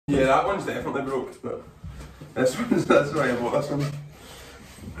Yeah, that one's definitely broke, but this one's, that's why I bought this one.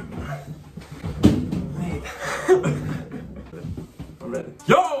 I'm ready.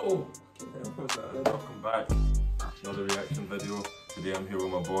 Yo! Welcome back. Another reaction video. Today I'm here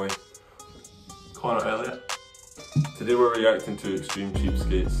with my boy, CONOR ELLIOTT. Today we're reacting to Extreme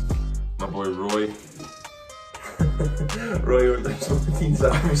Cheapskates. My boy Roy. Roy ordered some teens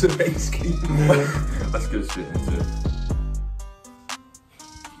apples and ice cream. Let's get straight into it.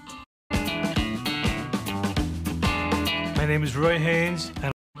 My name is Roy Haynes,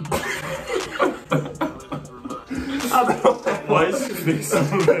 and Why is his face so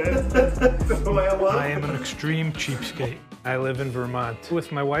red? I am an extreme cheapskate. I live in Vermont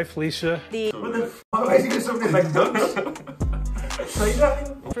with my wife Lisa. What the f***? Why is he got so many big ducks?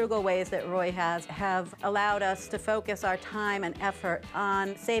 Frugal ways that Roy has have allowed us to focus our time and effort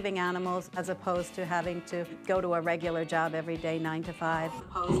on saving animals as opposed to having to go to a regular job every day 9 to 5.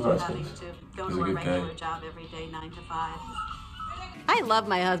 I love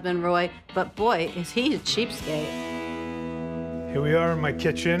my husband Roy, but boy, is he a cheapskate. Here we are in my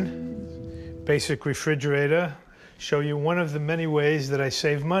kitchen, basic refrigerator. Show you one of the many ways that I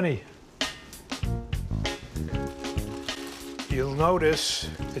save money. You'll notice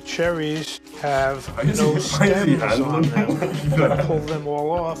the cherries have no stems on them. I pull them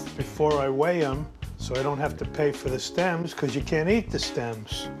all off before I weigh them, so I don't have to pay for the stems, because you can't eat the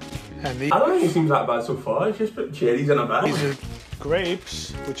stems. And I don't think it seems that bad so far. It's just put cherries in a bag. These are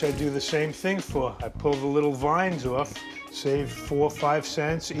grapes, which I do the same thing for. I pull the little vines off, save 4 or 5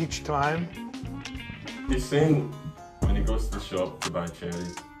 cents each time. He's saying when he goes to the shop to buy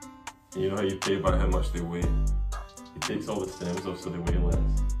cherries, you know how you pay by how much they weigh? He takes all the stems off so they weigh less.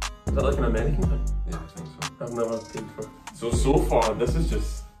 Is that like an American thing? Yeah, I think so. I've never paid for. So far, this is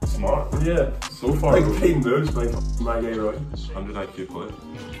just smart. Yeah. So far, like plain moves by my guy Roy. 100 IQ play.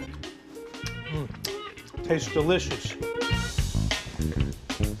 Tastes delicious.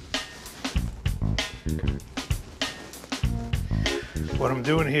 What I'm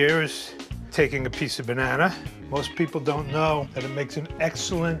doing here is taking a piece of banana. Most people don't know that it makes an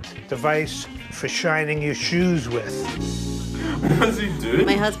excellent device for shining your shoes with. What does he do?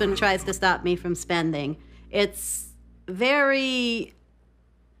 My husband tries to stop me from spending. It's very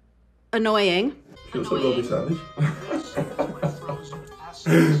annoying. Feels like Robbie Savage.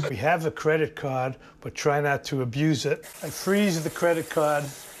 We have a credit card, but try not to abuse it. I freeze the credit card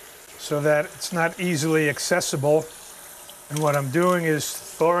so that it's not easily accessible. And what I'm doing is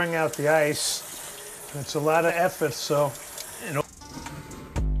thawing out the ice. And it's a lot of effort, so, you know.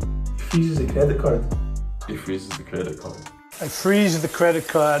 He freezes the credit card. He freezes the credit card. I freeze the credit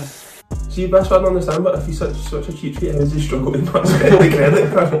card. See, that's what I don't understand, but if he's such a cheapskate, how does he struggle with the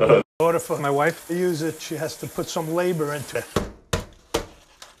credit card? In order for my wife to use it, she has to put some labor into it.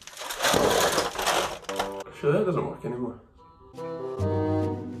 Sure, that doesn't work anymore.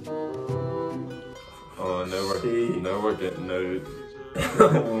 Oh, now we're getting out.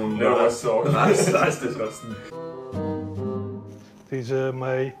 Oh no, that's disgusting. These are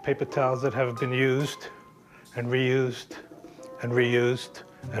my paper towels that have been used and reused and reused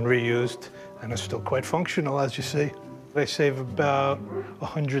and reused and are still quite functional, as you see. I save about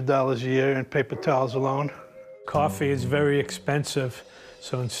 $100 a year in paper towels alone. Coffee is very expensive,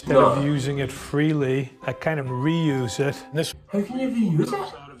 so instead of using it freely, I kind of reuse it. How can you reuse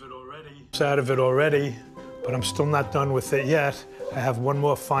it? It's out of it already, but I'm still not done with it yet. I have one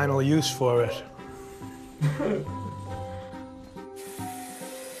more final use for it.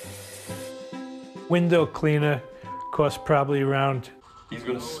 Window cleaner costs probably around... He's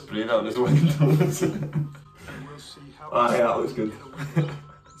gonna spray that on his windows. Ah, yeah, that looks good.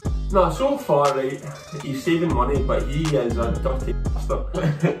 No, so far, right, he's saving money, but he is a dirty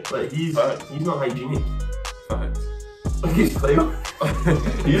bastard. Like, he's not hygienic. Facts. Like, he's clean.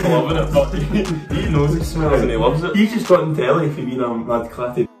 He's loving it, but he knows he smells and he loves it. He's just gotten telly for being a mad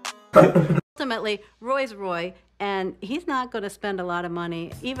clatty. Ultimately, Roy's Roy, and he's not going to spend a lot of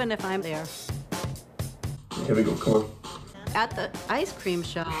money, even if I'm there. Here we go, come on. At the ice cream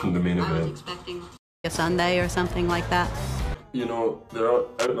shop, The main I was event. expecting a sundae or something like that. You know, they're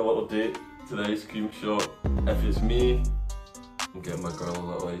out on a little date to the ice cream shop. If it's me, I'm getting my girl a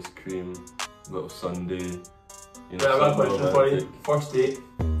little ice cream, a little sundae. You know, Yeah, I've got a question for you. romantic. First date,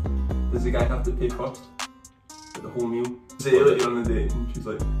 does the guy have to pay first? Like the whole meal? Say later on the date, and she's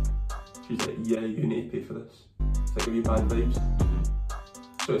like, yeah, you need to pay for this. It's like, give you bad vibes.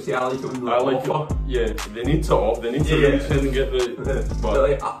 So see, I like it when they offer. Yeah, they need to reach in and get the... But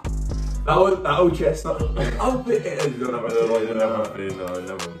like, that old chestnut, I'll pay it. They never pay, no,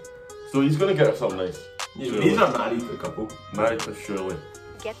 never. So he's gonna get her something nice. Yeah, these are married to a couple. Married to Shirley.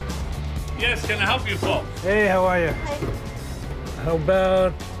 get... Yes, can I help you folks? Hey, how are you? Hi. How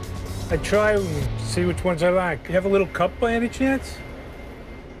about I try and see which ones I like? You have a little cup by any chance?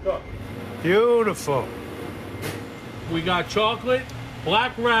 Sure. Beautiful. We got chocolate,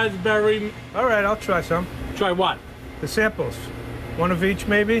 black raspberry. All right, I'll try some. Try what? The samples. One of each,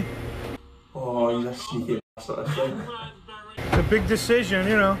 maybe? Oh, you're a sneaky bastard. It's a big decision,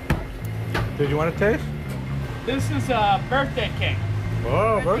 you know. Did you want to taste? This is a birthday cake.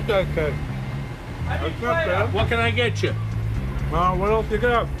 Oh, birthday cake. That's not bad. What can I get you? Well, what else you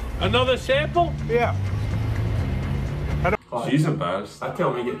got? Another sample? Yeah. She's embarrassed. I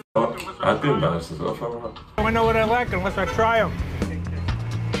can't make it talk. I'd be embarrassed as well if I were her. I don't know what I like unless I try them.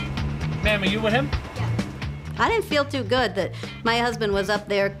 Ma'am, are you with him? I didn't feel too good that my husband was up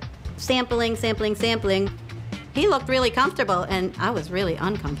there sampling. He looked really comfortable, and I was really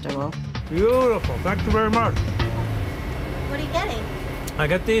uncomfortable. Beautiful. Thank you very much. What are you getting? I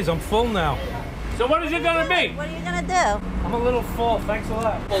got these. I'm full now. So what is it gonna be? What are you gonna do? I'm a little full. Thanks a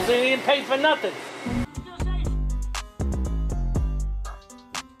lot. Well, they didn't pay for nothing.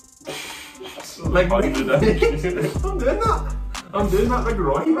 Like, How did that? I'm doing that like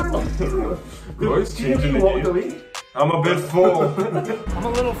Roy, man. Roy's changing the walked game. away. I'm a bit full. I'm a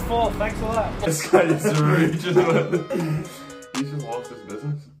little full. Thanks a lot. This guy is raging. He just lost his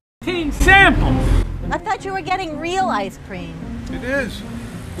business. 15 samples. I thought you were getting real ice cream. It is.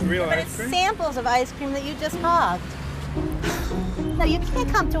 It's real But ice it's cream. samples of ice cream that you just hogged. No, you can't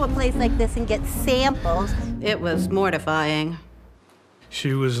come to a place like this and get samples. It was mortifying.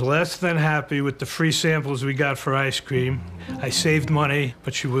 She was less than happy with the free samples we got for ice cream. I saved money,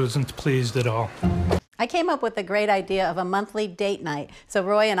 but she wasn't pleased at all. I came up with the great idea of a monthly date night, so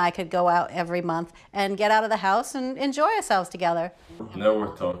Roy and I could go out every month and get out of the house and enjoy ourselves together. Now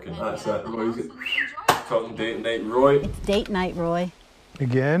we're talking. That's it. Roy's Talking date night. Roy. It's date night, Roy.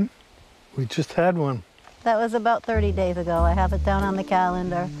 Again? We just had one. That was about 30 days ago. I have it down on the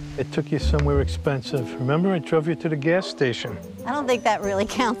calendar. It took you somewhere expensive. Remember, I drove you to the gas station. I don't think that really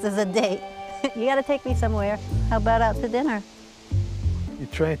counts as a date. You gotta take me somewhere. How about out to dinner? You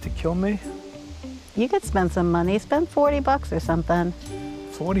trying to kill me? You could spend some money. Spend 40 bucks or something.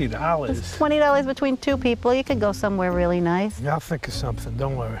 $40. It's $20 between two people. You could go somewhere really nice. I'll think of something,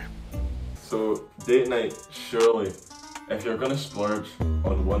 don't worry. So, date night, surely. If you're gonna splurge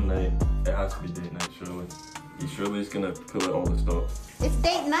on one night, it has to be date night, surely. He surely is gonna pull out all the stops. It's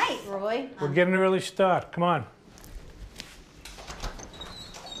date night, Roy. We're getting an early start. Come on.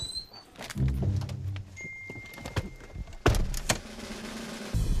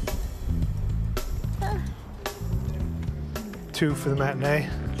 $2 for the matinee.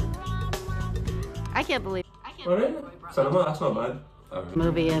 I can't believe alright. Cinema, that's not bad.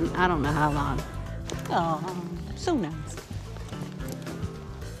 movie in I don't know how long. Oh, so nice.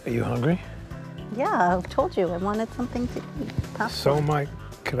 Are you hungry? Yeah, I've told you I wanted something to eat. Popcorn. So, Mike,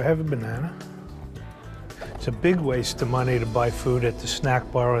 could I have a banana? It's a big waste of money to buy food at the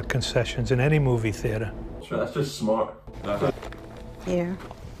snack bar or concessions in any movie theater. Sure, that's just smart. Here,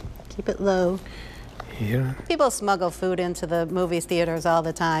 keep it low. Yeah. People smuggle food into the movie theaters all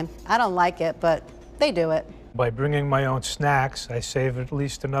the time. I don't like it, but they do it. By bringing my own snacks, I save at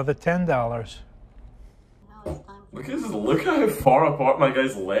least another $10. Look how far apart my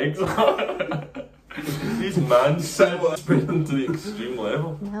guy's legs are. He's man-spreading to the extreme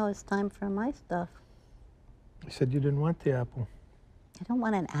level. Now it's time for my stuff. You said you didn't want the apple. I don't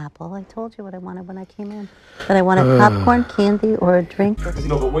want an apple. I told you what I wanted when I came in. But I wanted popcorn, candy, or a drink.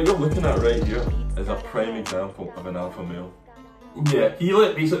 No, but what you're looking at right here is a prime example of an alpha male. Yeah, he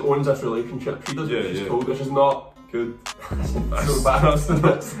like basically owns this relationship. She does what she's told, which is not good. That's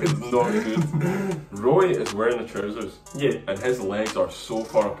not good. Roy is wearing the trousers. Yeah. And his legs are so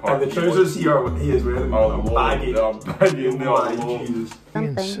far apart. And the trousers here, what he is wearing, are are low. baggy. They are baggy and they are My low. Jesus. Be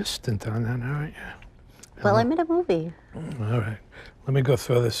Something. insistent on that, all right? Well, I'm in a movie. All right. Let me go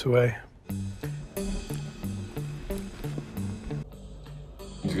throw this away.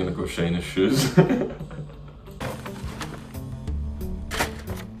 He's gonna go shine his shoes.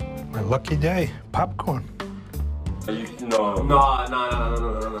 My lucky day. Popcorn. No. No.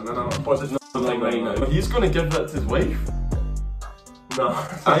 What's his name right now? He's gonna give that to his wife. No.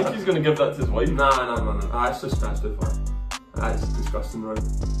 I think he's gonna give that to his wife. No. That's too far. That's disgusting, right?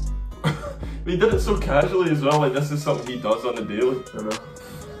 He did it so casually as well, like this is something he does on the daily. I know.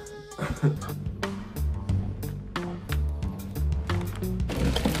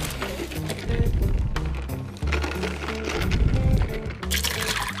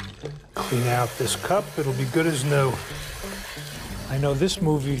 Clean out this cup, it'll be good as new. I know this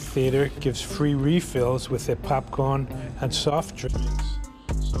movie theater gives free refills with their popcorn and soft drinks.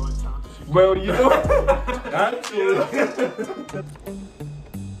 Well, you know, actually,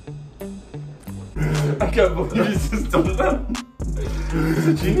 I can't believe he's just done that. He's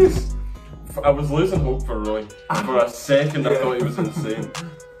a genius. I was losing hope for Roy. For a second, I thought he was insane.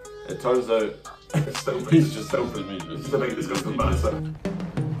 It turns out he's just helping me. He's a big disgusting bastard.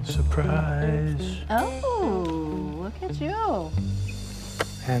 Surprise. Oh, look at you.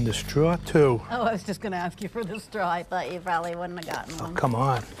 And the straw, too. Oh, I was just going to ask you for the straw. I thought you probably wouldn't have gotten one. Oh, come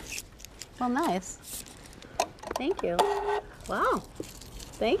on. Well, nice. Thank you. Wow.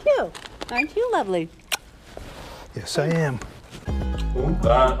 Thank you. Aren't you lovely? Yes, I am. Oh,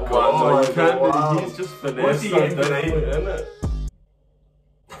 that one. No, you can't do. He's just finessed. What's he getting tonight? Isn't it?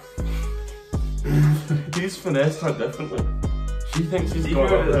 He's finessed her differently. She thinks he's got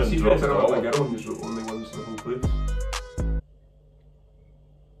her and dropped it all. Like everyone was the only ones in the whole place.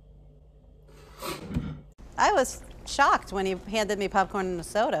 I was shocked when he handed me popcorn and a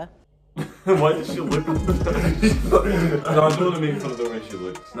soda. Why does she look like that? No, I don't want to make fun of the way she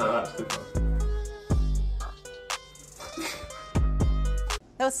looks. Nah, that's too far.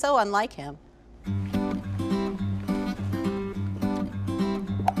 That was so unlike him.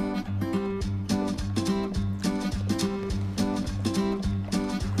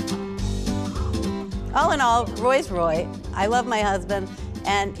 All in all, Roy's Roy. I love my husband,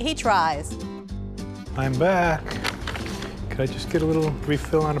 and he tries. I'm back. Could I just get a little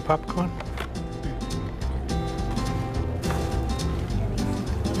refill on the popcorn?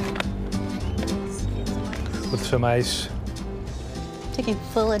 With some ice. Taking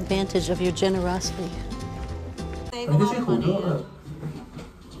full advantage of your generosity. Why does he hold that?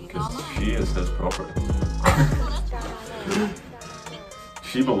 Because she is his property.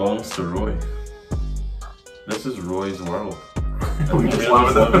 She belongs to Roy. This is Roy's world.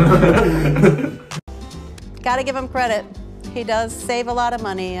 Gotta give him credit. He does save a lot of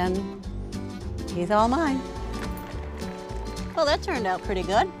money, and he's all mine. Well, that turned out pretty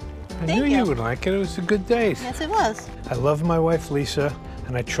good. I knew you would like it. It was a good date. Yes, it was. I love my wife, Lisa,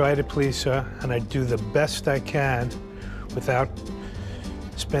 and I try to please her, and I do the best I can without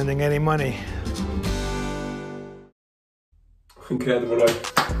spending any money. Incredible, Roy.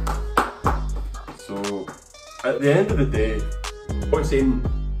 So, at the end of the day, What's saying?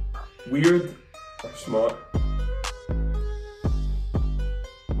 Weird or smart?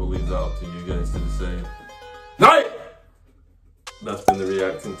 we'll leave that up to you guys to decide. Right! That's been the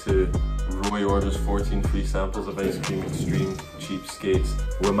reacting to Roy orders 14 free samples of ice cream extreme cheapskates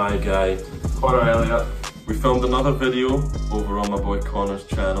with my guy Conor Elliott. We filmed another video over on my boy Conor's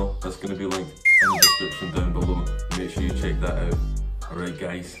channel. That's going to be linked in the description down below. Make sure you check that out. Alright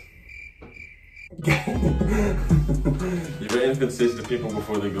guys. You got anything to say to the people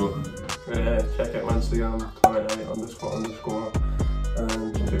before they go? Check out my Instagram, Conor Elliott __,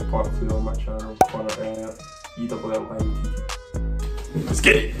 and check out part 2 on my channel, Conor Elliott, ELLIOTT. Let's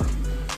get it!